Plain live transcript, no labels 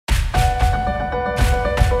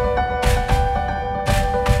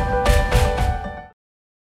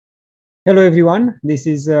Hello, everyone. This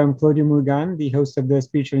is Claudio Murugan, the host of the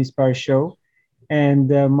Spiritual Inspire Show. And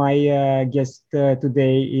my guest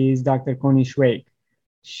today is Dr. Connie Schweik.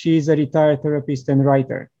 She's a retired therapist and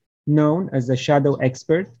writer, known as a shadow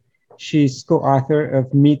expert. She's co author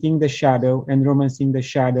of Meeting the Shadow and Romancing the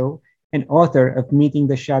Shadow, and author of Meeting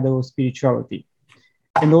the Shadow of Spirituality,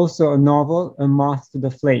 and also a novel, A Moth to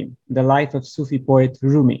the Flame, the life of Sufi poet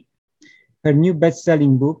Rumi. Her new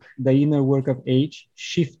best-selling book, The Inner Work of Age,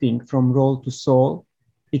 Shifting from Role to Soul,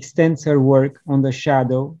 extends her work on the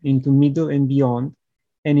shadow into middle and beyond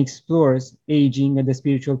and explores aging and the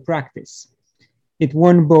spiritual practice. It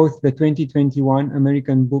won both the 2021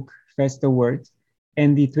 American Book Fest Award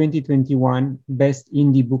and the 2021 Best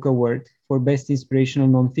Indie Book Award for Best Inspirational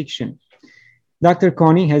Nonfiction. Dr.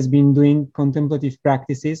 Connie has been doing contemplative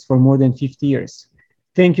practices for more than 50 years.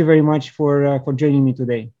 Thank you very much for joining me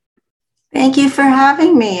today. Thank you for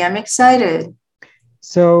having me. I'm excited.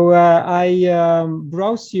 So I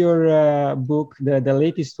browsed your book, the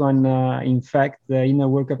latest one, in fact, The Inner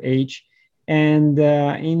Work of Age. And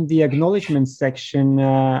in the acknowledgement section,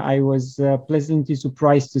 I was pleasantly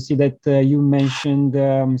surprised to see that you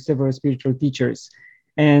mentioned several spiritual teachers.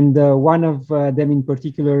 And one of them in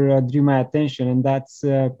particular drew my attention, and that's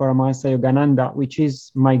Paramahansa Yogananda, which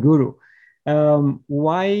is my guru.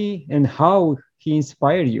 Why and how he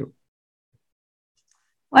inspired you?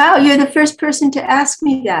 Wow, you're the first person to ask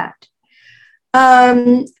me that.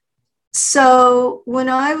 So when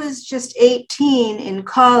I was just 18 in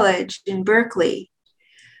college in Berkeley,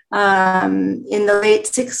 in the late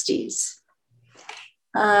 60s,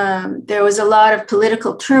 there was a lot of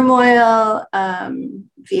political turmoil,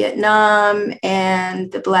 Vietnam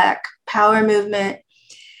and the Black Power movement.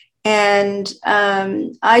 And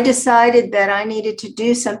I decided that I needed to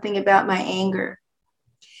do something about my anger.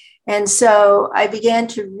 And so I began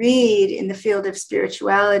to read in the field of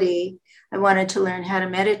spirituality. I wanted to learn how to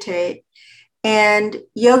meditate. And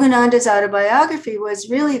Yogananda's autobiography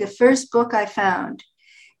was really the first book I found.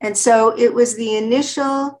 And so it was the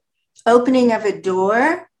initial opening of a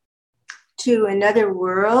door to another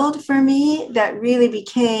world for me that really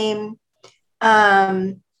became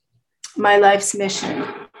my life's mission.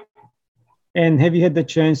 And have you had the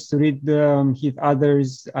chance to read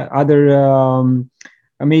his other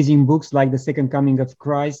amazing books like The Second Coming of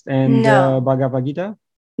Christ and Bhagavad Gita?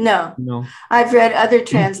 No. I've read other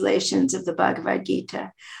translations of the Bhagavad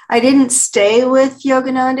Gita. I didn't stay with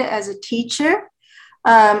Yogananda as a teacher.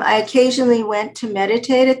 I occasionally went to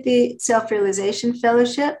meditate at the Self-Realization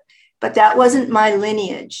Fellowship, but that wasn't my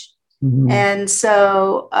lineage. Mm-hmm. And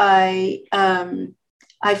so I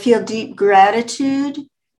feel deep gratitude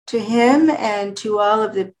to him and to all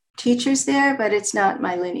of the teachers there, but it's not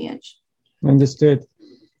my lineage. Understood.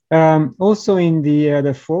 Also in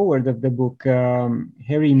the foreword of the book,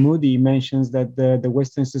 Harry Moody mentions that the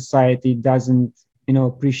Western society doesn't,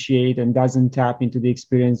 appreciate and doesn't tap into the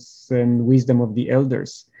experience and wisdom of the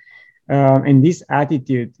elders. And this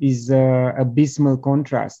attitude is an abysmal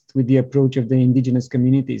contrast with the approach of the indigenous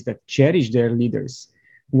communities that cherish their leaders.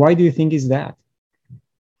 Why do you think is that?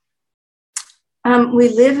 We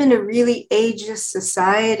live in a really ageist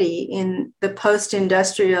society in the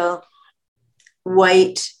post-industrial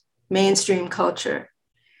white mainstream culture.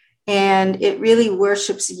 And it really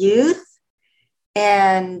worships youth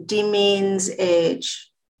and demeans age.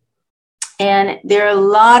 And there are a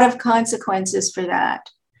lot of consequences for that,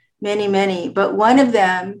 many. But one of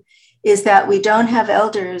them is that we don't have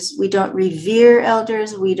elders. We don't revere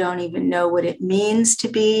elders. We don't even know what it means to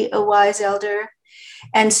be a wise elder.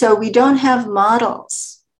 And so we don't have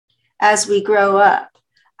models as we grow up.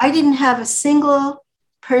 I didn't have a single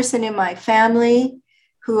person in my family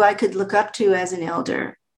who I could look up to as an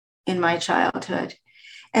elder in my childhood.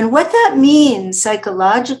 And what that means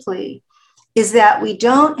psychologically is that we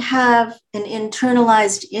don't have an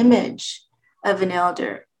internalized image of an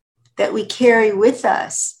elder that we carry with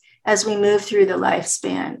us as we move through the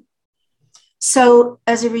lifespan. So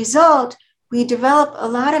as a result, we develop a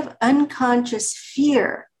lot of unconscious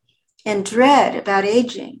fear and dread about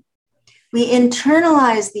aging. We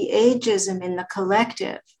internalize the ageism in the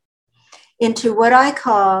collective into what I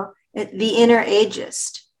call the inner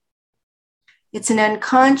ageist. It's an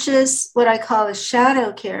unconscious, what I call a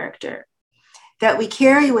shadow character that we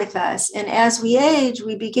carry with us. And as we age,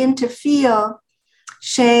 we begin to feel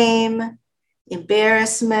shame,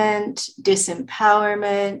 embarrassment,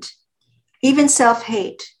 disempowerment, even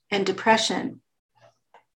self-hate and depression,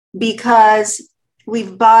 because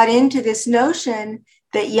we've bought into this notion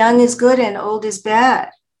that young is good and old is bad,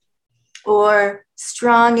 or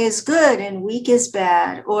strong is good and weak is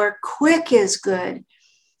bad, or quick is good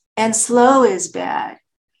and slow is bad.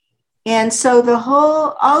 And so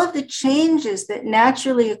all of the changes that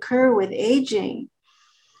naturally occur with aging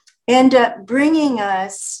end up bringing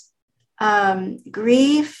us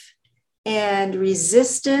grief and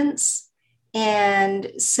resistance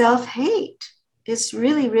and self-hate. It's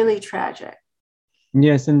really, really tragic.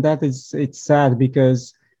 Yes, and it's sad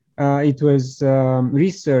because it was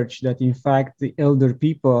research that in fact the elder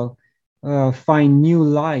people find new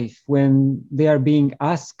life when they are being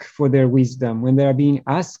asked for their wisdom, when they are being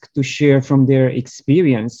asked to share from their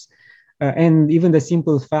experience. And even the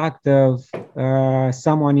simple fact of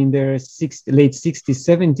someone in their late 60s,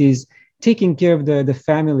 70s taking care of the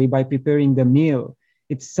family by preparing the meal.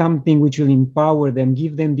 It's something which will empower them,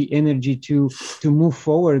 give them the energy to move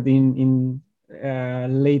forward in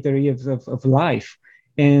later years of life.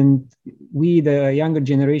 And we, the younger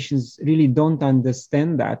generations, really don't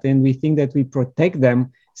understand that. And we think that we protect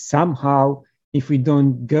them somehow if we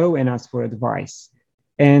don't go and ask for advice.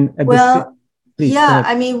 And please,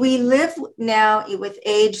 I mean, we live now with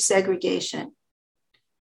age segregation.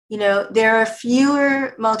 You know, there are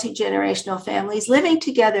fewer multi-generational families living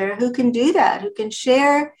together who can do that, who can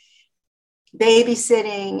share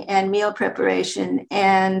babysitting and meal preparation,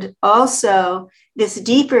 and also this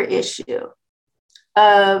deeper issue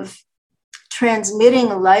of transmitting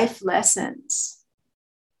life lessons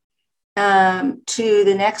to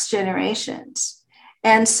the next generations.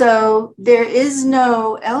 And so there is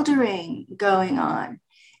no eldering going on.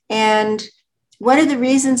 And one of the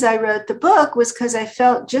reasons I wrote the book was because I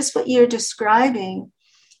felt just what you're describing.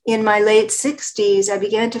 In my late 60s, I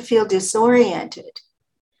began to feel disoriented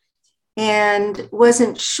and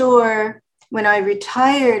wasn't sure when I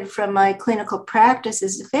retired from my clinical practice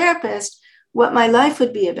as a therapist what my life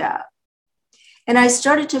would be about. And I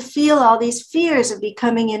started to feel all these fears of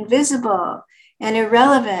becoming invisible and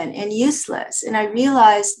irrelevant and useless. And I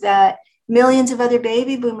realized that millions of other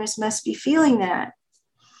baby boomers must be feeling that.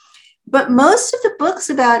 But most of the books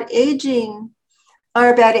about aging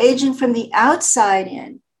are about aging from the outside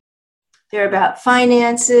in. They're about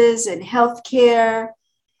finances and healthcare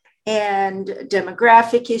and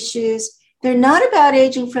demographic issues. They're not about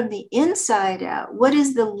aging from the inside out. What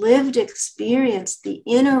is the lived experience, the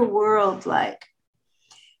inner world like?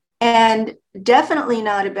 And definitely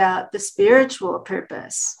not about the spiritual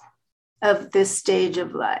purpose of this stage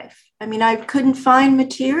of life. I mean, I couldn't find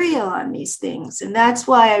material on these things. And that's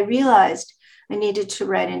why I realized I needed to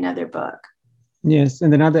write another book. Yes.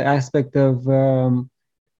 And another aspect of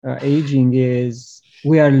aging is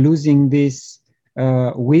we are losing this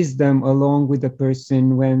wisdom along with the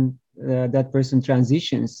person when that person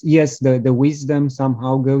transitions. Yes, the wisdom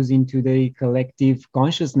somehow goes into the collective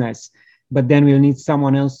consciousness, but then we'll need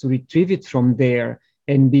someone else to retrieve it from there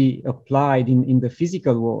and be applied in the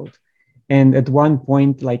physical world. And at one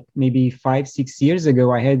point, like maybe 5-6 years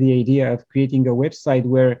ago, I had the idea of creating a website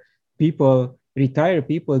where retired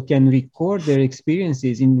people can record their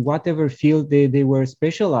experiences in whatever field they were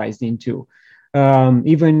specialized into.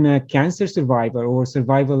 Even a cancer survivor or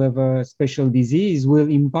survival of a special disease will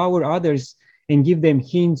empower others and give them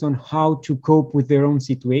hints on how to cope with their own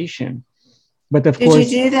situation. But of course,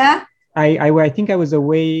 did you do that? I think I was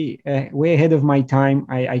way ahead of my time.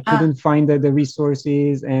 I couldn't find the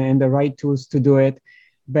resources and the right tools to do it,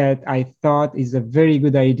 but I thought it's a very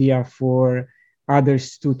good idea for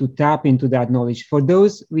others to tap into that knowledge. For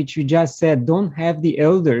those which you just said don't have the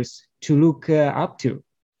elders to look up to.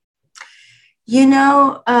 You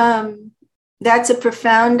know, that's a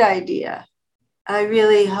profound idea. I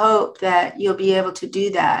really hope that you'll be able to do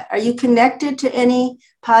that. Are you connected to any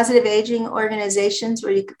positive aging organizations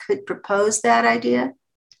where you could propose that idea?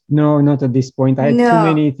 No, not at this point. I had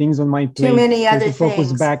too many things on my plate. Too many other to focus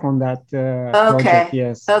things. Back on that project.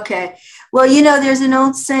 Yes. Okay. Well, you know, there's an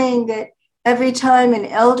old saying that every time an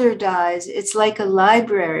elder dies, it's like a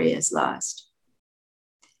library is lost.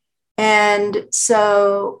 And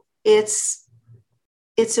so it's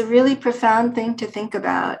a really profound thing to think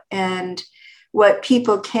about. And what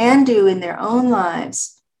people can do in their own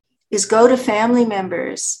lives is go to family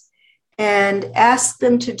members and ask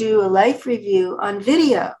them to do a life review on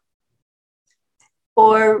video,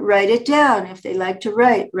 or write it down if they like to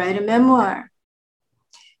write a memoir.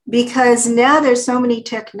 Because now there's so many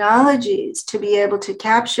technologies to be able to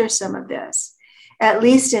capture some of this, at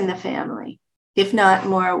least in the family, if not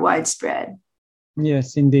more widespread.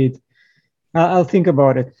 Yes, indeed. I'll think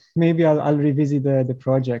about it. Maybe I'll revisit the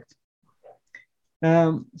project.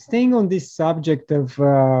 Staying on this subject of,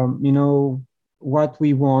 what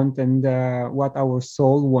we want and what our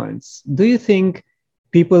soul wants, do you think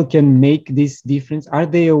people can make this difference? Are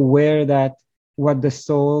they aware that what the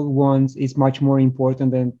soul wants is much more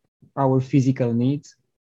important than our physical needs?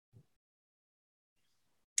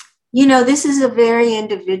 This is a very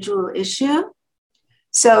individual issue.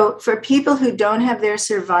 So for people who don't have their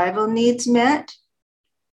survival needs met,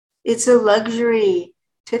 it's a luxury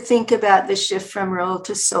to think about the shift from role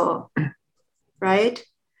to soul, right?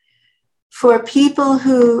 For people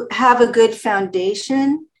who have a good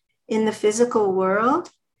foundation in the physical world,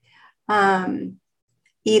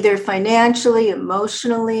 either financially,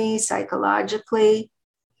 emotionally, psychologically,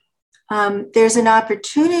 there's an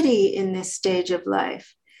opportunity in this stage of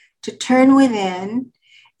life to turn within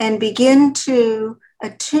and begin to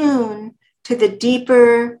attune to the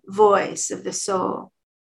deeper voice of the soul.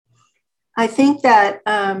 I think that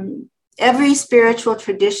every spiritual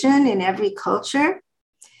tradition in every culture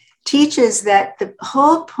teaches that the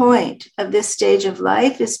whole point of this stage of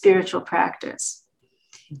life is spiritual practice.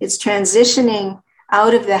 It's transitioning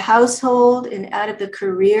out of the household and out of the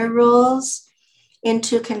career roles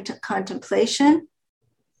into contemplation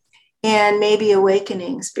and maybe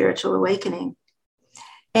awakening, spiritual awakening.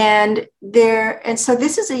 And so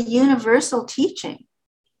this is a universal teaching.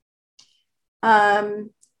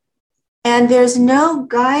 And there's no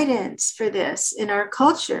guidance for this in our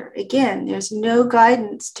culture. Again, there's no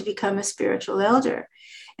guidance to become a spiritual elder.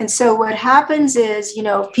 And so what happens is,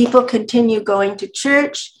 people continue going to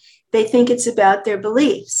church. They think it's about their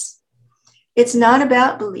beliefs. It's not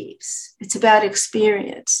about beliefs. It's about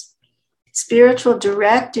experience. Spiritual,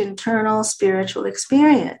 direct, internal spiritual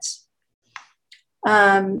experience.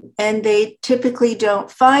 And they typically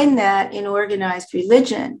don't find that in organized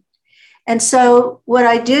religion. And so what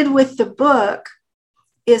I did with the book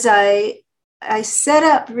is I set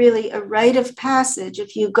up really a rite of passage.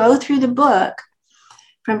 If you go through the book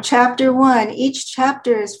from chapter 1, each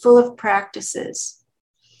chapter is full of practices.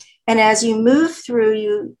 And as you move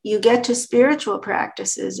through, you get to spiritual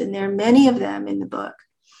practices, and there are many of them in the book.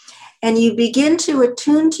 And you begin to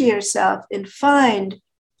attune to yourself and find,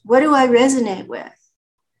 what do I resonate with?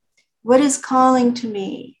 What is calling to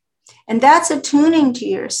me? And that's attuning to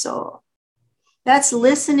your soul. That's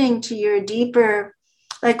listening to your deeper,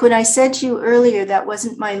 like when I said to you earlier, that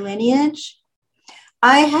wasn't my lineage.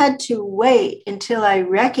 I had to wait until I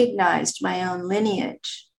recognized my own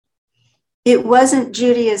lineage. It wasn't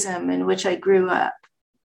Judaism in which I grew up.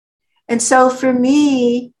 And so for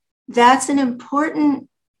me, that's an important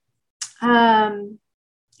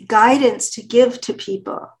guidance to give to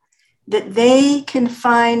people, that they can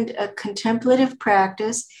find a contemplative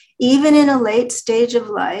practice, even in a late stage of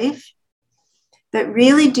life, that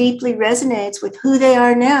really deeply resonates with who they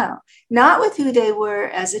are now, not with who they were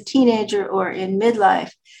as a teenager or in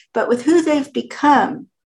midlife, but with who they've become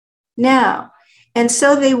now. And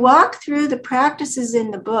so they walk through the practices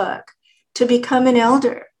in the book to become an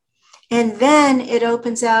elder. And then it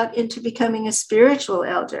opens out into becoming a spiritual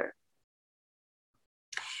elder.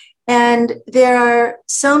 And there are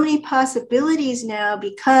so many possibilities now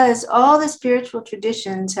because all the spiritual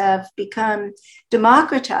traditions have become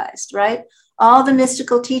democratized, right? All the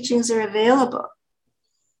mystical teachings are available.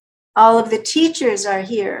 All of the teachers are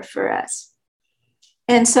here for us.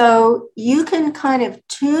 And so you can kind of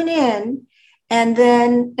tune in and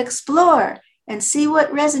then explore and see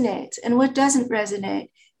what resonates and what doesn't resonate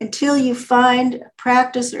until you find a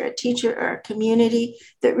practice or a teacher or a community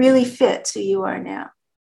that really fits who you are now.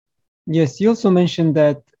 Yes, you also mentioned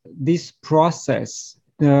that this process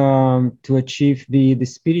to achieve the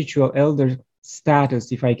spiritual elder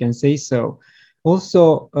status, if I can say so,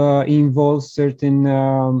 also involves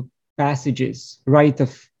certain passages, rite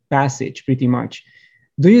of passage, pretty much.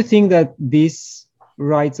 Do you think that these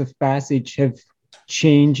rites of passage have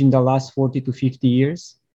changed in the last 40 to 50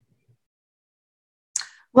 years?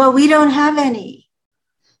 Well, we don't have any.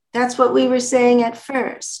 That's what we were saying at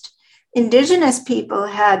first. Indigenous people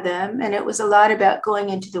had them, and it was a lot about going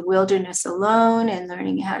into the wilderness alone and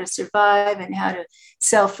learning how to survive and how to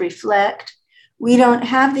self-reflect. We don't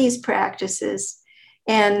have these practices.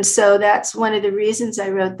 And so that's one of the reasons I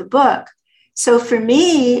wrote the book. So for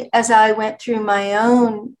me, as I went through my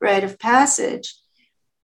own rite of passage,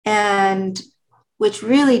 and which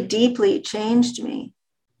really deeply changed me,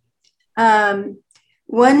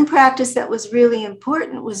 one practice that was really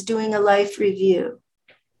important was doing a life review.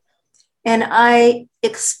 And I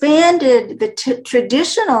expanded the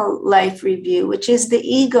traditional life review, which is the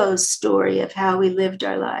ego's story of how we lived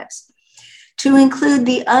our lives, to include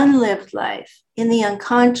the unlived life in the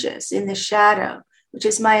unconscious, in the shadow, which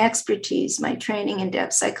is my expertise, my training in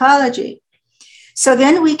depth psychology. So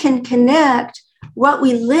then we can connect what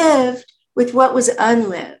we lived with what was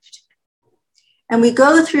unlived. And we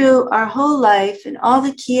go through our whole life and all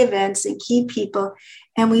the key events and key people,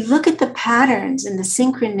 and we look at the patterns and the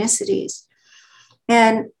synchronicities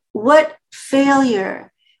and what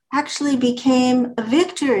failure actually became a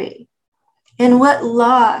victory, and what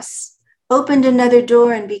loss opened another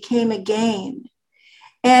door and became a gain.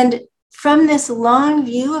 And from this long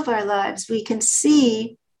view of our lives, we can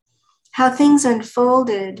see how things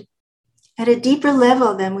unfolded at a deeper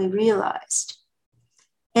level than we realized.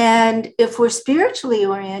 And if we're spiritually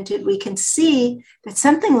oriented, we can see that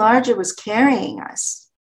something larger was carrying us.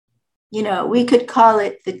 You know, we could call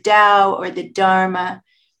it the Tao or the Dharma,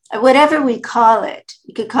 whatever we call it.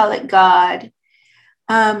 You could call it God.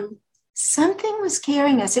 Something was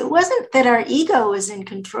carrying us. It wasn't that our ego was in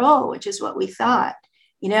control, which is what we thought.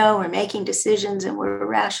 You know, we're making decisions and we're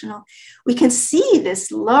rational. We can see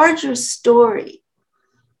this larger story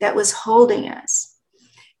that was holding us.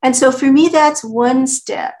 And so for me, that's one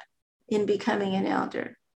step in becoming an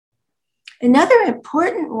elder. Another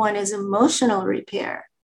important one is emotional repair.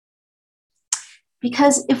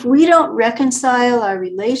 Because if we don't reconcile our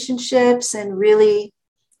relationships and really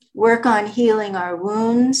work on healing our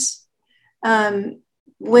wounds,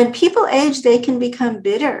 when people age, they can become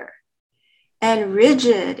bitter and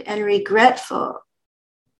rigid and regretful.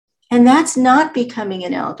 And that's not becoming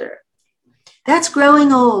an elder. That's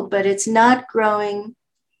growing old, but it's not growing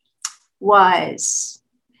wise.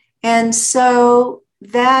 And so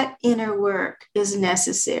that inner work is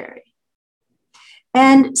necessary.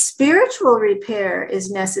 And spiritual repair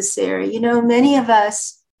is necessary. You know, many of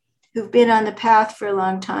us who've been on the path for a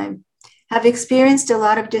long time have experienced a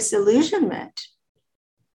lot of disillusionment,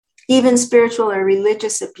 even spiritual or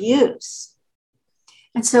religious abuse.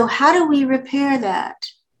 And so how do we repair that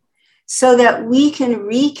so that we can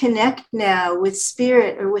reconnect now with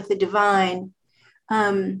spirit or with the divine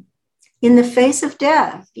in the face of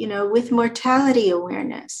death, you know, with mortality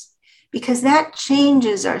awareness? Because that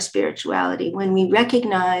changes our spirituality when we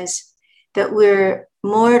recognize that we're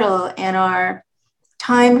mortal and our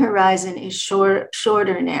time horizon is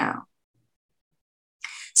shorter now.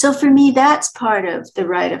 So for me, that's part of the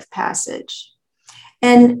rite of passage.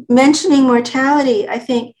 And mentioning mortality, I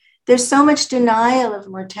think there's so much denial of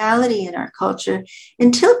mortality in our culture.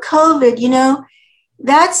 Until COVID, you know,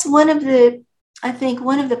 that's one of the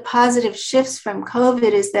positive shifts from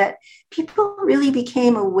COVID is that people really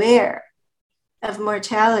became aware of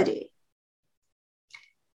mortality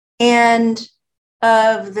and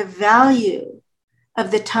of the value of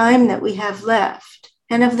the time that we have left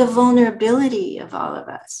and of the vulnerability of all of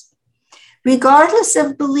us, regardless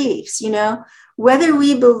of beliefs, you know, whether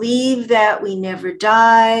we believe that we never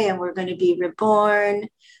die and we're going to be reborn,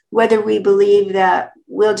 whether we believe that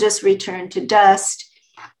we'll just return to dust.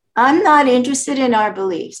 I'm not interested in our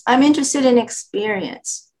beliefs. I'm interested in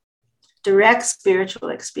experience, direct spiritual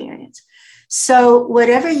experience. So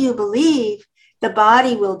whatever you believe, the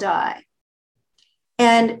body will die.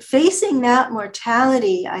 And facing that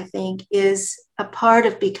mortality, I think, is a part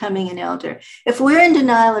of becoming an elder. If we're in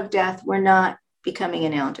denial of death, we're not becoming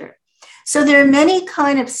an elder. So there are many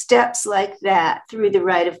kind of steps like that through the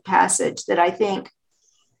rite of passage that I think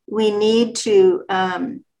we need to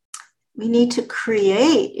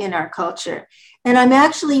create in our culture. And I'm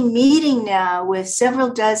actually meeting now with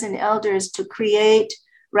several dozen elders to create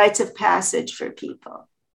rites of passage for people.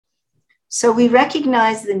 So we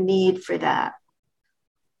recognize the need for that.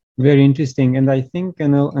 Very interesting. And I think, you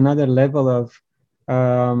know, another level of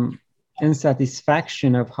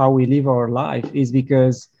insatisfaction of how we live our life is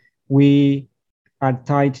because we are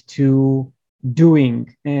tied to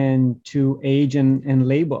doing and to age and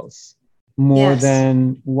labels more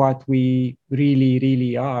than what we really,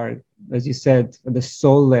 really are, as you said, at the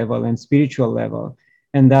soul level and spiritual level.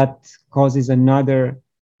 And that causes another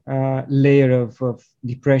layer of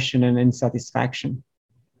depression and insatisfaction.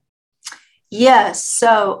 Yes,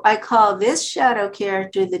 so I call this shadow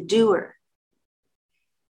character the doer.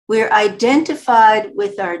 We're identified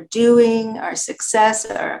with our doing, our success,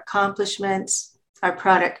 our accomplishments, our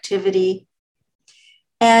productivity.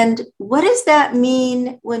 And what does that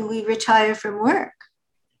mean when we retire from work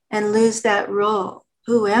and lose that role?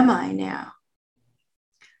 Who am I now?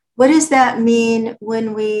 What does that mean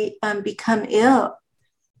when we become ill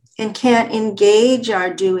and can't engage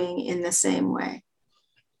our doing in the same way?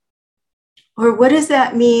 Or what does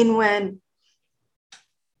that mean when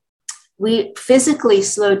we physically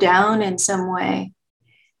slow down in some way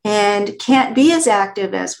and can't be as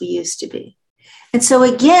active as we used to be? And so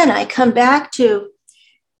again, I come back to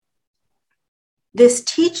this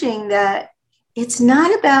teaching that it's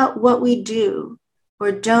not about what we do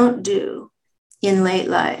or don't do in late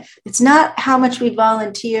life. It's not how much we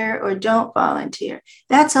volunteer or don't volunteer.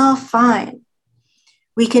 That's all fine.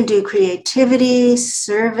 We can do creativity,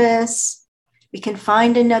 service. We can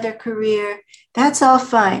find another career. That's all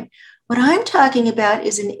fine. What I'm talking about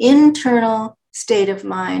is an internal state of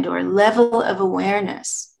mind or level of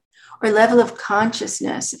awareness or level of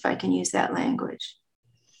consciousness, if I can use that language.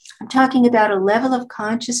 I'm talking about a level of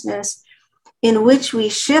consciousness in which we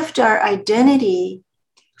shift our identity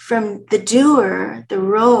from the doer, the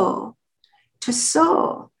role, to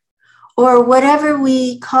soul, or whatever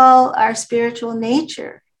we call our spiritual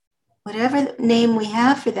nature, whatever name we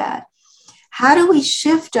have for that. How do we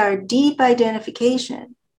shift our deep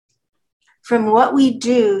identification from what we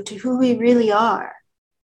do to who we really are?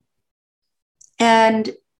 And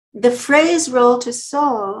the phrase roll to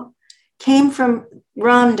soul came from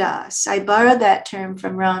Ram Dass. I borrowed that term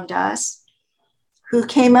from Ram Dass, who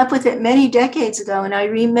came up with it many decades ago, and I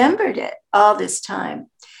remembered it all this time.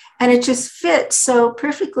 And it just fits so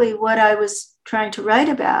perfectly what I was trying to write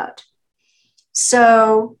about.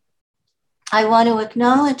 So I want to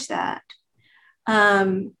acknowledge that.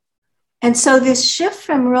 And so this shift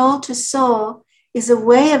from role to soul is a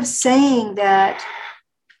way of saying that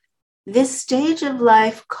this stage of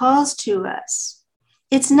life calls to us.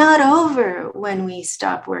 It's not over when we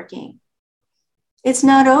stop working. It's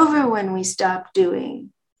not over when we stop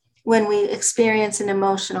doing, when we experience an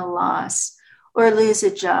emotional loss or lose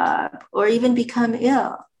a job or even become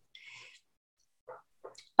ill.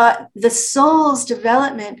 The soul's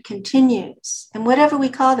development continues. And whatever we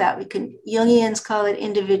call that, Jungians call it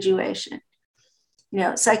individuation.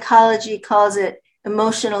 Psychology calls it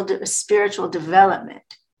emotional, spiritual development,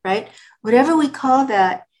 right? Whatever we call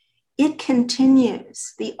that, it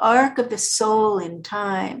continues. The arc of the soul in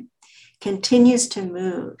time continues to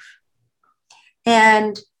move.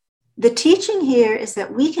 And the teaching here is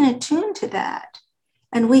that we can attune to that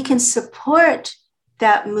and we can support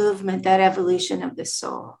that movement, that evolution of the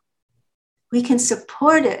soul. We can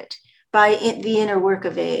support it by the inner work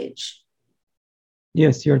of age.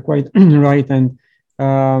 Yes, you're quite right. And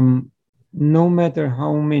no matter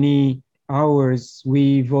how many hours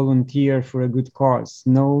we volunteer for a good cause,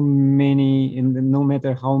 no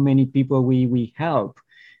matter how many people we help,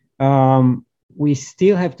 we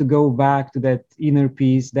still have to go back to that inner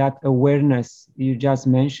peace, that awareness you just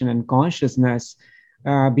mentioned, and consciousness,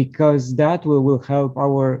 because that will help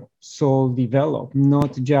our soul develop,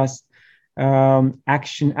 not just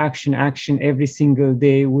action every single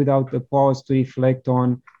day without a pause to reflect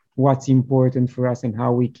on what's important for us and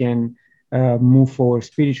how we can move forward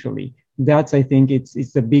spiritually. That's, I think,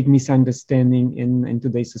 it's a big misunderstanding in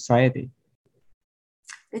today's society.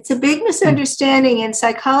 It's a big misunderstanding. In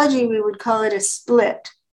psychology, we would call it a split.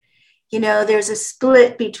 There's a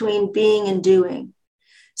split between being and doing.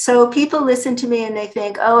 So people listen to me and they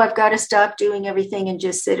think, oh, I've got to stop doing everything and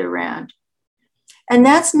just sit around. And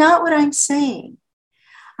that's not what I'm saying.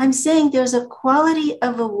 I'm saying there's a quality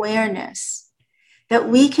of awareness that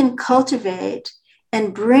we can cultivate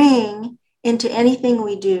and bring into anything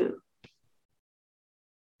we do.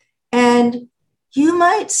 And you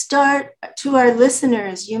might start, to our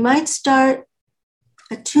listeners, you might start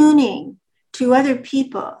attuning to other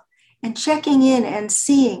people and checking in and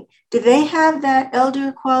seeing, do they have that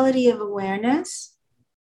elder quality of awareness?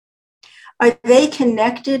 Are they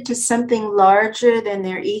connected to something larger than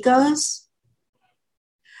their egos?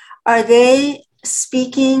 Are they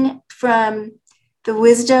speaking from the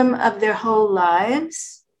wisdom of their whole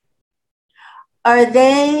lives? Are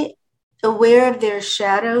they aware of their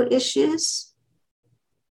shadow issues?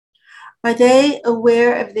 Are they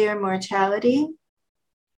aware of their mortality?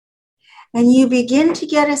 And you begin to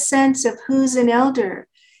get a sense of who's an elder.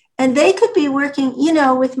 And they could be working,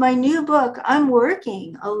 with my new book, I'm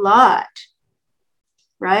working a lot,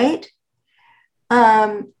 right?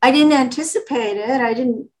 I didn't anticipate it. I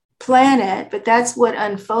didn't plan it, but that's what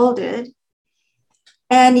unfolded.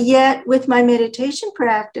 And yet with my meditation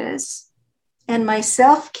practice and my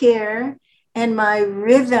self-care and my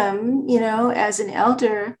rhythm, as an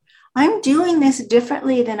elder, I'm doing this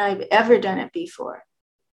differently than I've ever done it before.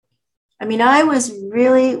 I was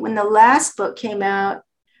really, when the last book came out,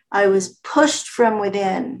 I was pushed from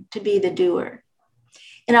within to be the doer.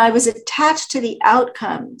 And I was attached to the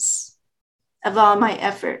outcomes of all my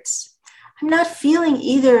efforts. I'm not feeling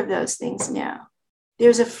either of those things now.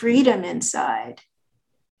 There's a freedom inside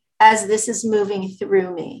as this is moving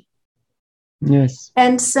through me. Yes.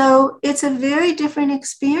 And so it's a very different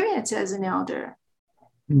experience as an elder.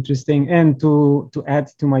 Interesting. And to add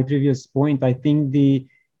to my previous point, I think the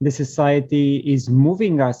society is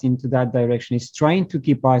moving us into that direction. It's trying to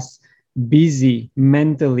keep us busy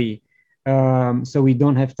mentally, so we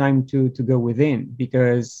don't have time to go within,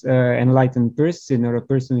 because enlightened person or a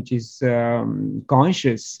person which is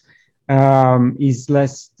conscious is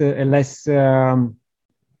less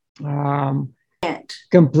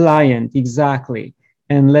Compliant, exactly,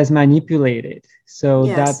 and less manipulated. So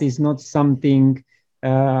Yes. that is not something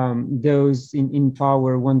those in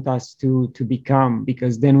power want us to become,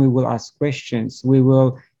 because then we will ask questions, we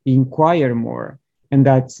will inquire more, and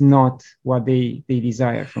that's not what they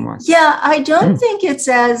desire from us. Yeah, I don't think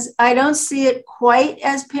I don't see it quite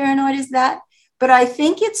as paranoid as that, but I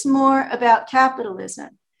think it's more about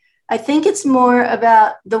capitalism. I think it's more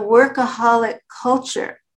about the workaholic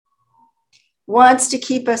culture wants to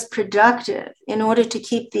keep us productive in order to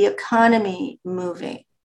keep the economy moving.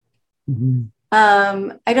 Mm-hmm.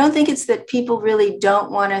 I don't think it's that people really don't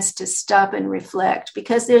want us to stop and reflect,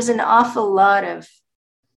 because there's an awful lot of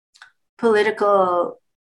political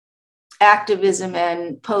activism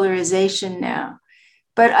and polarization now.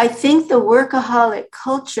 But I think the workaholic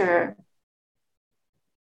culture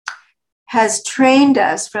has trained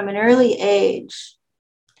us from an early age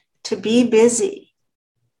to be busy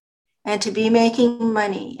and to be making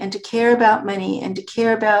money and to care about money and to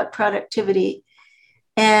care about productivity.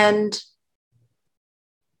 And,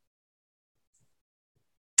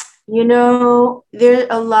 you know, there are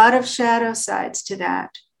a lot of shadow sides to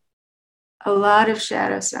that. A lot of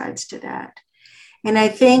shadow sides to that. And I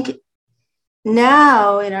think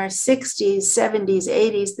now in our 60s, 70s,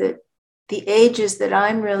 80s, that the ages that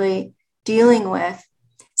I'm really dealing with,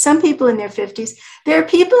 some people in their 50s, there are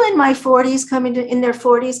people in my 40s in their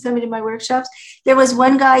 40s coming to my workshops. There was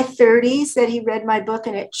one guy, 30, said he read my book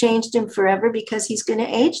and it changed him forever because he's going to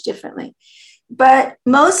age differently. But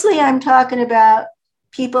mostly I'm talking about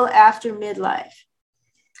people after midlife.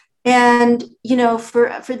 And, you know,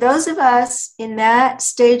 for those of us in that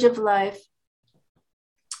stage of life,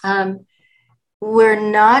 we're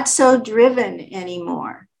not so driven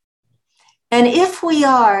anymore. And if we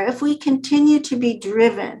continue to be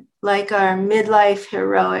driven like our midlife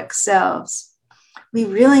heroic selves, we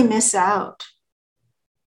really miss out.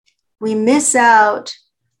 We miss out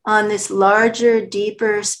on this larger,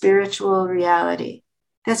 deeper spiritual reality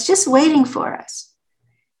that's just waiting for us.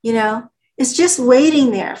 You know, it's just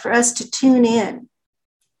waiting there for us to tune in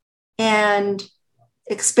and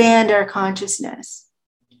expand our consciousness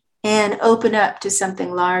and open up to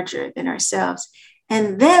something larger than ourselves.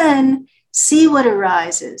 And then see what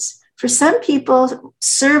arises. For some people,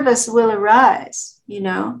 service will arise, you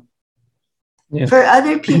know. Yes. For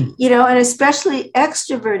other people, you know, and especially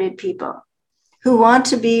extroverted people who want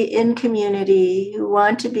to be in community, who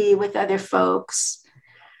want to be with other folks.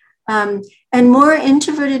 And more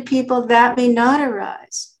introverted people, that may not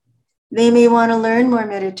arise. They may want to learn more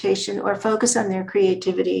meditation or focus on their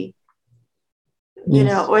creativity, you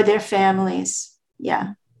know, or their families.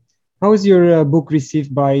 Yeah. How was your book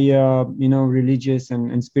received by, you know, religious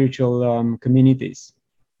and spiritual communities?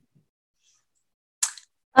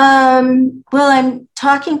 Well, I'm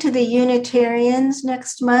talking to the Unitarians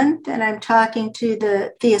next month, and I'm talking to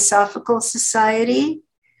the Theosophical Society.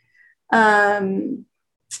 There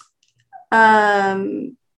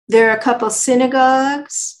are a couple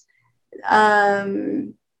synagogues.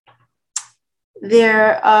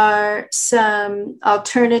 There are some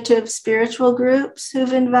alternative spiritual groups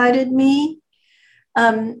who've invited me.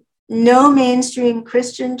 No mainstream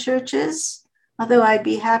Christian churches, although I'd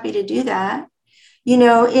be happy to do that. You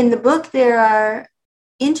know, in the book, there are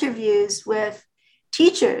interviews with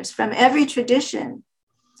teachers from every tradition.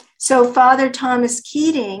 So Father Thomas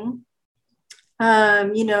Keating,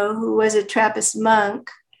 you know, who was a Trappist monk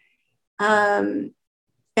and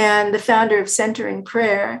the founder of Centering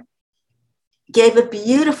Prayer, gave a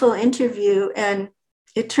beautiful interview, and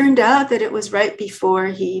it turned out that it was right before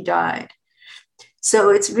he died. So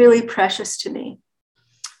it's really precious to me.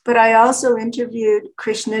 But I also interviewed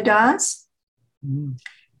Krishna Das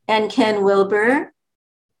and Ken Wilber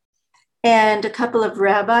and a couple of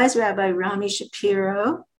rabbis, Rabbi Rami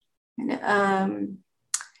Shapiro,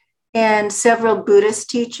 and several Buddhist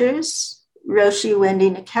teachers, Roshi Wendy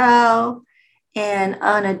Nakao and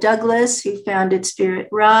Anna Douglas, who founded Spirit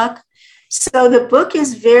Rock. So the book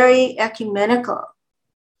is very ecumenical.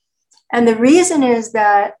 And the reason is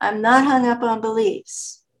that I'm not hung up on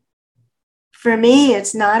beliefs. For me,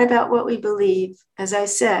 it's not about what we believe. As I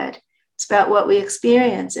said, it's about what we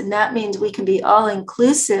experience. And that means we can be all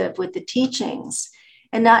inclusive with the teachings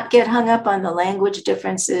and not get hung up on the language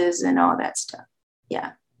differences and all that stuff.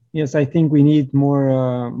 Yeah. Yes, I think we need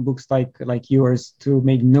more books like yours to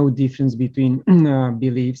make no difference between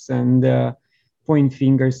beliefs and point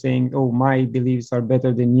fingers saying, oh, my beliefs are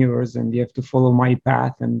better than yours and you have to follow my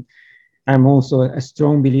path. And I'm also a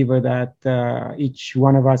strong believer that each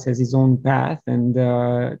one of us has his own path. And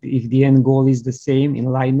if the end goal is the same,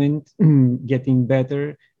 enlightenment, getting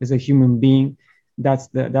better as a human being, that's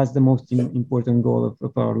the most important goal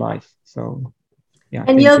of our life. So, yeah.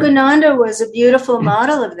 And Yogananda was a beautiful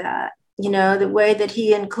model of that. The way that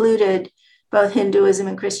he included both Hinduism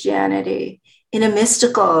and Christianity in a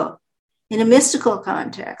mystical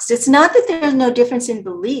context. It's not that there's no difference in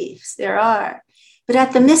beliefs, there are, but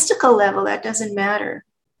at the mystical level, that doesn't matter.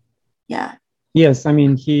 Yeah. Yes, I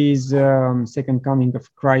mean, his Second Coming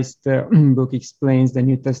of Christ book explains the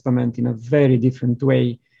New Testament in a very different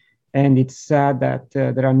way. And it's sad that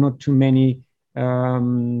there are not too many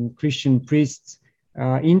Christian priests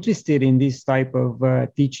interested in this type of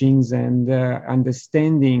teachings and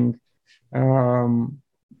understanding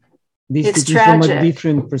these It's teachings tragic. from a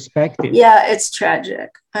different perspective. Yeah, it's tragic.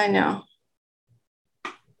 I know.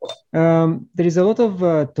 There is a lot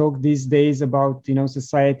of talk these days about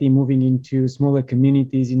society moving into smaller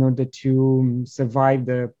communities in order to survive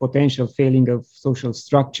the potential failing of social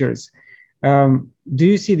structures. Do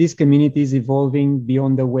you see these communities evolving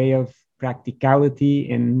beyond the way of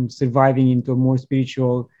practicality and surviving into a more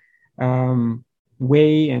spiritual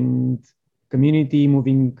way and community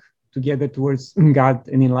moving together towards God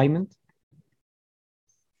and enlightenment?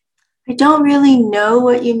 I don't really know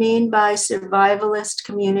what you mean by survivalist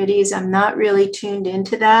communities. I'm not really tuned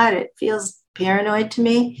into that. It feels paranoid to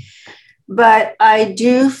me. But I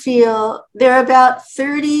do feel there are about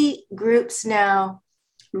 30 groups now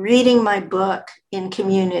reading my book in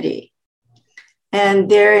community. And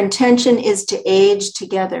their intention is to age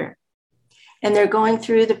together. And they're going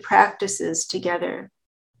through the practices together.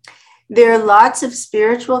 There are lots of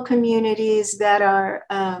spiritual communities that are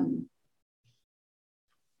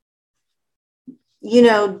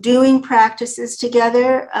doing practices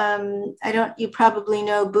together. You probably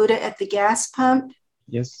know Buddha at the Gas Pump.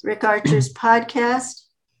 Yes. Rick Archer's podcast.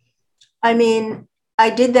 I mean, I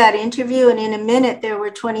did that interview and in a minute there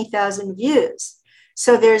were 20,000 views.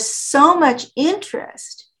 So there's so much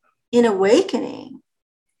interest in awakening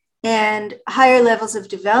and higher levels of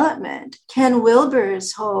development. Ken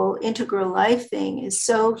Wilber's whole integral life thing is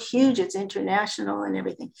so huge. It's international and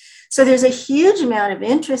everything. So there's a huge amount of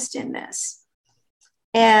interest in this.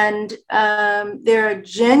 And there are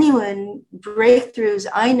genuine breakthroughs.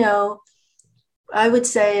 I know, I would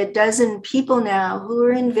say a dozen people now who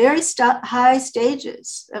are in very high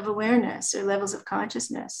stages of awareness or levels of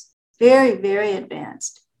consciousness, very, very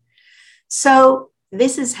advanced. So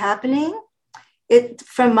this is happening.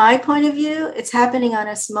 From my point of view, it's happening on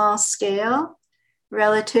a small scale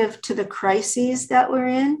relative to the crises that we're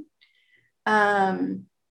in.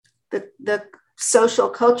 The social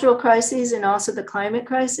cultural crises and also the climate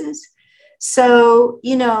crisis. So,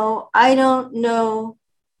 I don't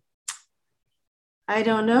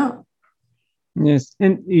know. Yes,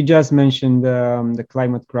 and you just mentioned the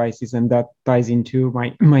climate crisis, and that ties into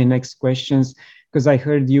my next questions, because I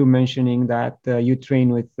heard you mentioning that you train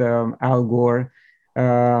with Al Gore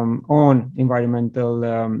on environmental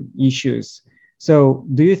issues. So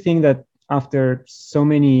do you think that after so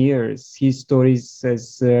many years, his stories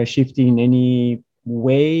has shifted in any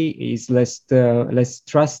way, is less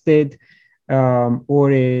trusted,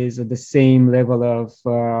 or is at the same level of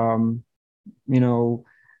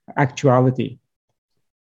actuality?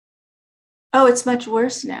 Oh, it's much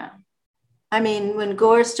worse now. I mean, when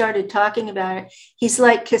Gore started talking about it, he's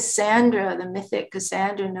like Cassandra, the mythic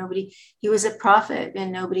Cassandra. He was a prophet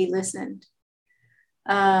and nobody listened.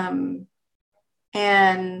 And,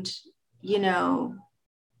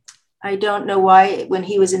 I don't know why, when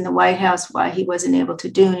he was in the White House, why he wasn't able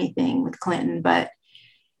to do anything with Clinton, but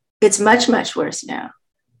it's much, much worse now.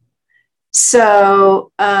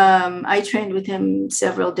 So I trained with him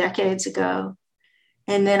several decades ago.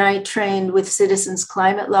 And then I trained with Citizens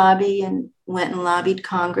Climate Lobby and went and lobbied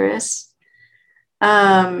Congress.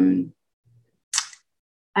 I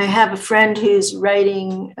have a friend who's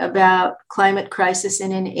writing about climate crisis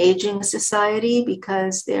in an aging society,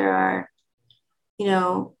 because there are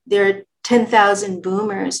 10,000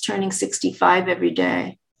 boomers turning 65 every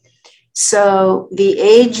day. So the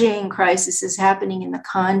aging crisis is happening in the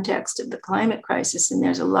context of the climate crisis, and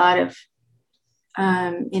there's a lot of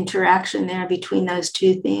interaction there between those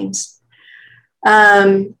two themes.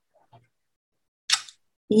 Biden's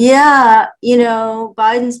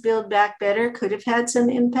Build Back Better could have had some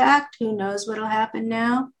impact. Who knows what'll happen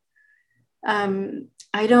now?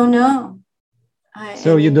 I don't know.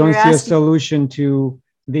 So you don't see a solution to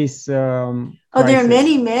this crisis? There are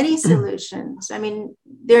many, many solutions. I mean,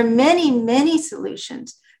 there are many, many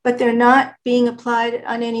solutions, but they're not being applied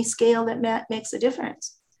on any scale that makes a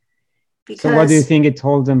difference. Because, so what do you think it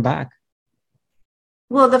holds them back?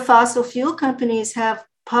 Well, the fossil fuel companies have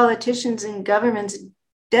politicians and governments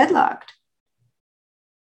deadlocked.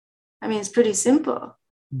 I mean, it's pretty simple.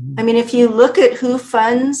 Mhm. I mean, if you look at who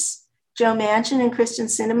funds Joe Manchin and Christian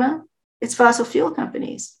Cinema, it's fossil fuel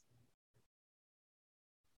companies.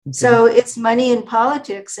 Okay. So it's money in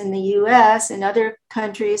politics in the US and other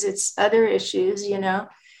countries, it's other issues, you know.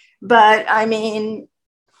 But I mean,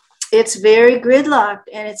 it's very gridlocked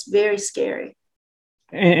and it's very scary.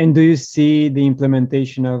 And do you see the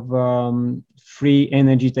implementation of free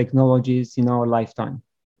energy technologies in our lifetime?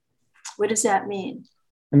 What does that mean?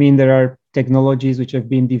 I mean, there are technologies which have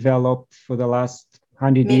been developed for the last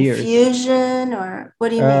 100 You mean years. fusion, or what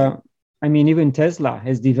do you mean? I mean, even Tesla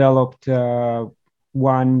has developed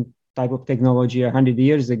one type of technology 100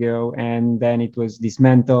 years ago, and then it was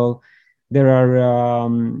dismantled. There are,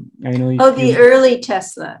 I know, Oh, the early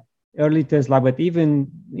Tesla. Early Tesla, but even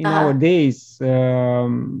in our days,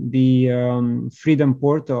 the Freedom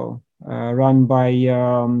Portal run by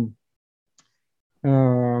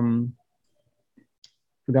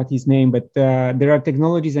forgot his name, but there are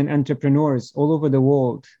technologies and entrepreneurs all over the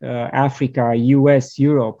world, Africa, US,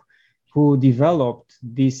 Europe, who developed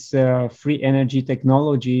these free energy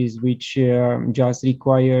technologies, which just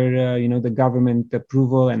require, the government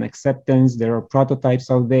approval and acceptance. There are prototypes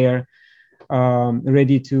out there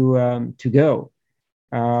ready to go.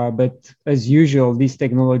 But as usual, these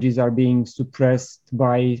technologies are being suppressed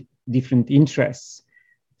by different interests.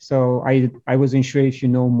 So I wasn't sure if you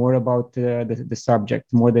know more about the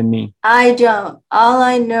subject more than me. I don't. All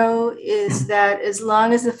I know is that as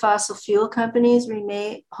long as the fossil fuel companies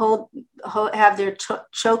have their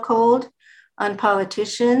chokehold on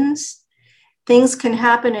politicians, things can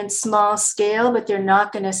happen in small scale, but they're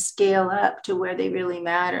not going to scale up to where they really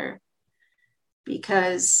matter,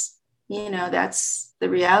 because that's the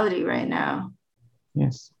reality right now.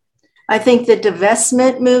 Yes. I think the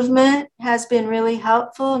divestment movement has been really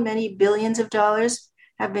helpful. Many billions of dollars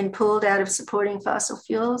have been pulled out of supporting fossil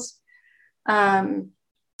fuels. But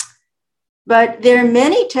there are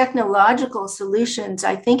many technological solutions.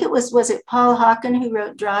 I think was it Paul Hawken who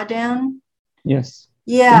wrote Drawdown? Yes.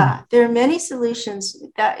 Yeah, there are many solutions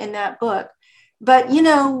in that book. But,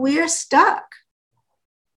 we're stuck.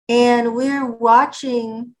 And we're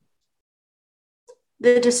watching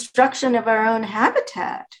the destruction of our own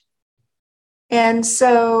habitat. And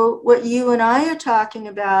so what you and I are talking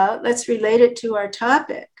about, let's relate it to our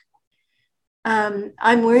topic.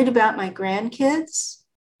 I'm worried about my grandkids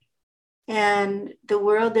and the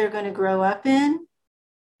world they're going to grow up in.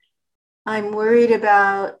 I'm worried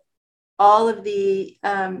about all of the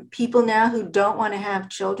people now who don't want to have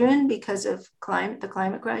children because of the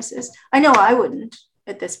climate crisis. I know I wouldn't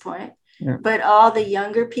at this point, but all the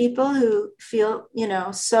younger people who feel,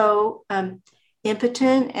 so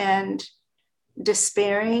impotent and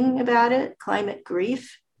despairing about it, climate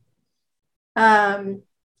grief. And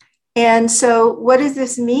so what does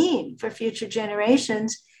this mean for future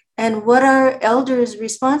generations? And what are elders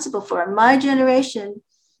responsible for? My generation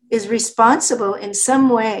is responsible in some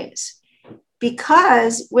ways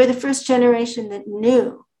because we're the first generation that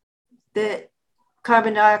knew that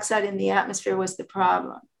carbon dioxide in the atmosphere was the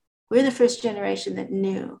problem. We're the first generation that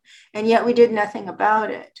knew, and yet we did nothing about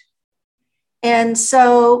it. And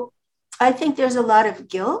so I think there's a lot of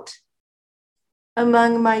guilt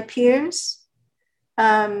among my peers.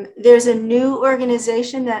 There's a new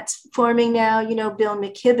organization that's forming now, Bill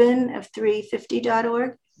McKibben of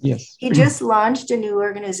 350.org. Yes. He just launched a new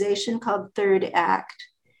organization called Third Act,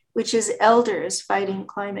 which is elders fighting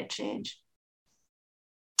climate change.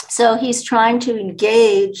 So he's trying to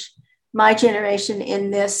engage my generation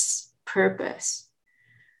in this purpose.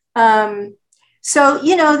 So,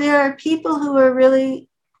 there are people who are really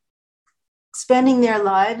spending their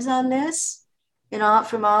lives on this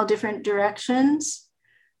from all different directions.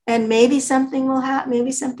 And maybe something will happen,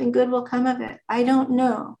 maybe something good will come of it. I don't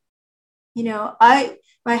know.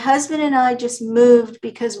 My husband and I just moved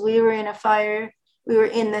because we were in a fire. We were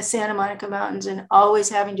in the Santa Monica Mountains and always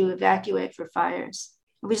having to evacuate for fires.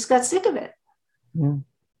 We just got sick of it. Yeah.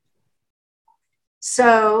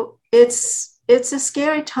 So it's a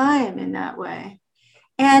scary time in that way.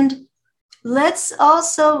 And let's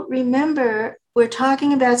also remember, we're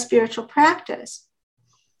talking about spiritual practice.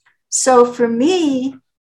 So for me,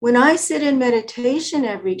 when I sit in meditation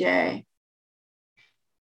every day,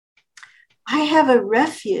 I have a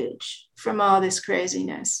refuge from all this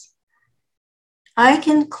craziness. I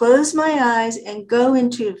can close my eyes and go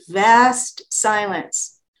into vast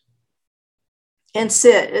silence and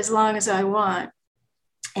sit as long as I want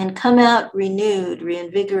and come out renewed,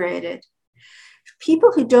 reinvigorated.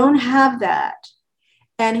 People who don't have that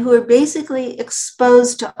and who are basically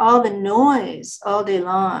exposed to all the noise all day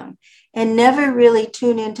long and never really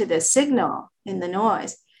tune into the signal in the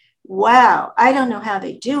noise, wow, I don't know how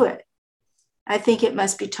they do it. I think it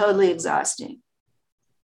must be totally exhausting.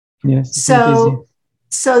 Yes. So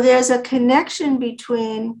there's a connection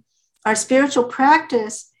between our spiritual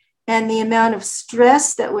practice and the amount of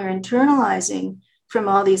stress that we're internalizing from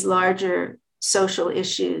all these larger social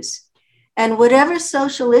issues. And whatever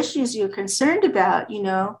social issues you're concerned about,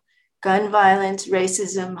 gun violence,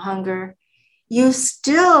 racism, hunger, you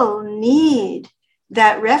still need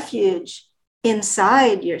that refuge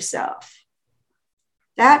inside yourself.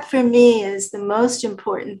 That for me is the most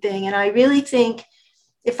important thing. And I really think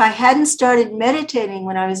if I hadn't started meditating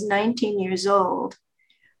when I was 19 years old,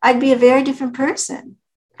 I'd be a very different person.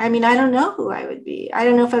 I mean, I don't know who I would be. I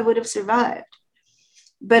don't know if I would have survived.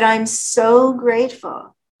 But I'm so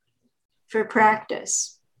grateful for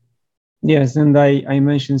practice. Yes, and I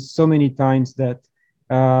mentioned so many times that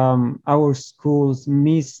our schools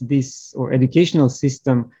miss this, or educational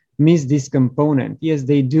system miss this component. Yes,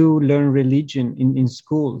 they do learn religion in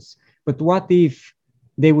schools, but what if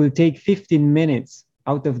they will take 15 minutes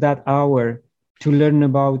out of that hour to learn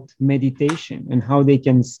about meditation and how they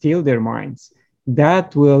can still their minds?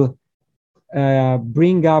 That will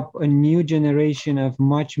bring up a new generation of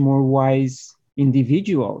much more wise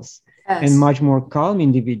individuals. Yes. And much more calm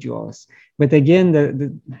individuals. But again,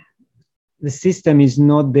 the system is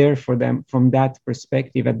not there for them from that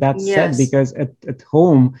perspective. And that's sad, because at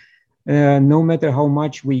home, no matter how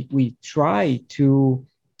much we try to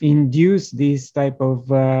induce this type of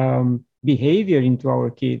behavior into our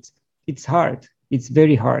kids, it's hard. It's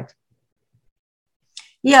very hard.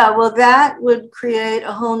 Yeah, well, that would create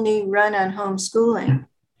a whole new run on homeschooling,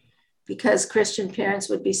 because Christian parents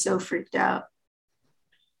would be so freaked out.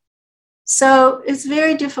 So it's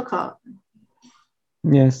very difficult.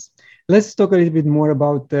 Yes. Let's talk a little bit more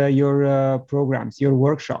about your programs, your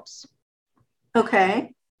workshops.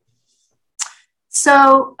 Okay.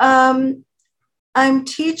 So I'm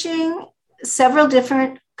teaching several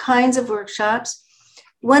different kinds of workshops.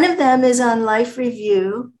 One of them is on life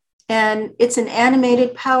review, and it's an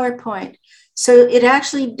animated PowerPoint. So it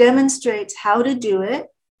actually demonstrates how to do it.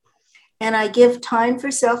 And I give time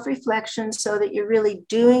for self-reflection so that you're really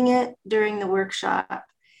doing it during the workshop.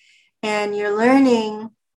 And you're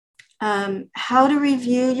learning how to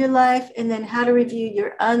review your life, and then how to review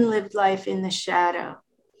your unlived life in the shadow.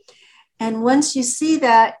 And once you see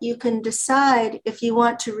that, you can decide if you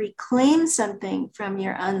want to reclaim something from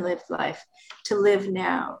your unlived life to live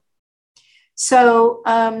now. So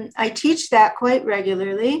I teach that quite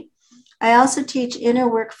regularly. I also teach inner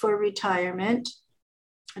work for retirement.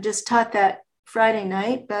 I just taught that Friday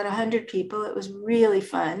night, about 100 people. It was really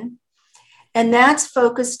fun. And that's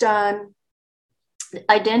focused on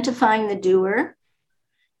identifying the doer.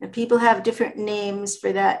 And people have different names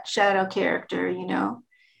for that shadow character,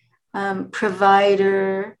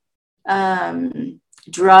 provider,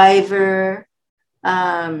 driver.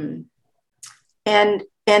 And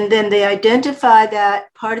then they identify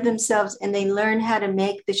that part of themselves, and they learn how to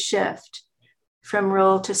make the shift from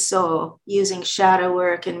role to soul using shadow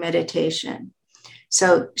work and meditation.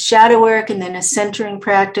 So shadow work, and then a centering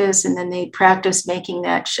practice, and then they practice making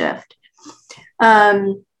that shift.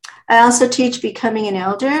 I also teach Becoming an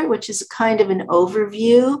Elder, which is kind of an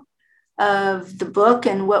overview of the book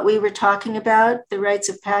and what we were talking about, the rites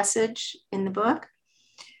of passage in the book.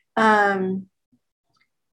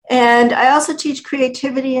 And I also teach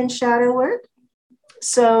creativity and shadow work.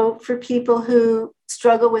 So for people who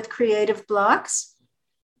struggle with creative blocks,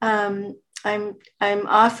 I'm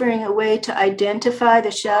offering a way to identify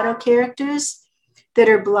the shadow characters that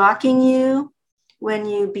are blocking you when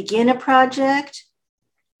you begin a project,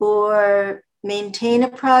 or maintain a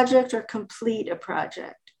project, or complete a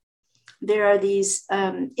project. There are these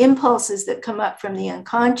impulses that come up from the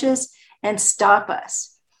unconscious and stop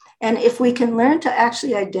us. And if we can learn to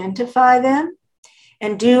actually identify them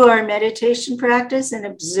and do our meditation practice and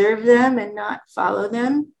observe them and not follow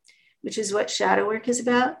them, which is what shadow work is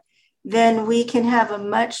about, then we can have a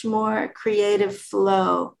much more creative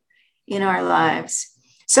flow in our lives.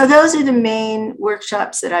 So those are the main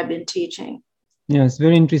workshops that I've been teaching. Yeah, it's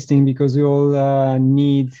very interesting, because we all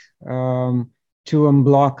need to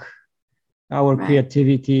unblock our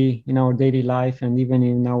creativity in our daily life, and even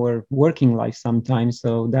in our working life sometimes.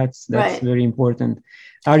 So that's very important.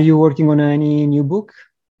 Are you working on any new book?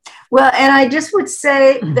 Well, and I just would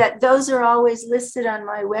say that those are always listed on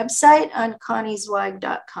my website on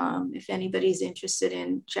conniezweig.com, if anybody's interested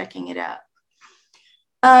in checking it out.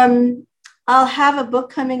 I'll have a book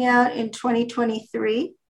coming out in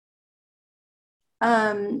 2023.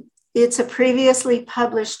 It's a previously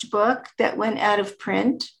published book that went out of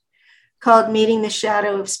print, called Meeting the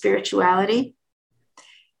Shadow of Spirituality.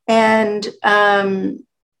 And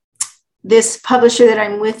this publisher that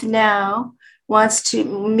I'm with now wants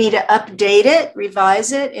me to update it,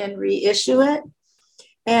 revise it, and reissue it.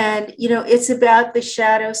 And, it's about the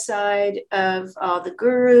shadow side of all the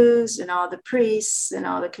gurus and all the priests and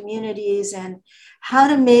all the communities, and how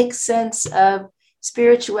to make sense of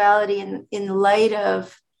spirituality in light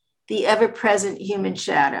of the ever-present human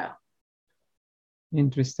shadow.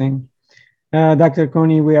 Interesting. Dr.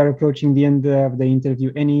 Connie, we are approaching the end of the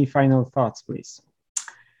interview. Any final thoughts, please?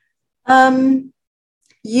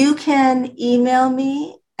 You can email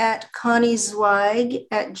me at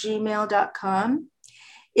conniezweig@gmail.com.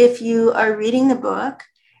 If you are reading the book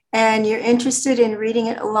and you're interested in reading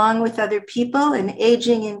it along with other people and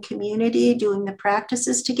aging in community, doing the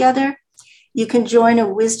practices together, you can join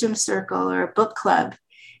a wisdom circle or a book club,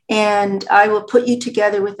 and I will put you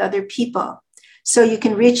together with other people. So you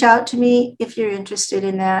can reach out to me if you're interested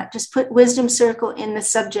in that. Just put Wisdom Circle in the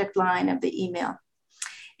subject line of the email.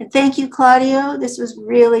 And thank you, Claudio. This was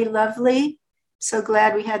really lovely. So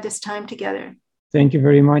glad we had this time together. Thank you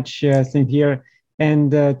very much. Same here.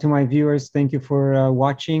 And to my viewers, thank you for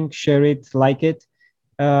watching. Share it, like it.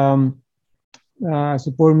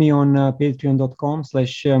 Support me on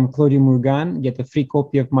patreon.com/Claudio Murgan. Get a free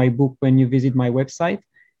copy of my book when you visit my website.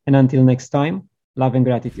 And until next time, love and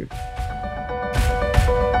gratitude.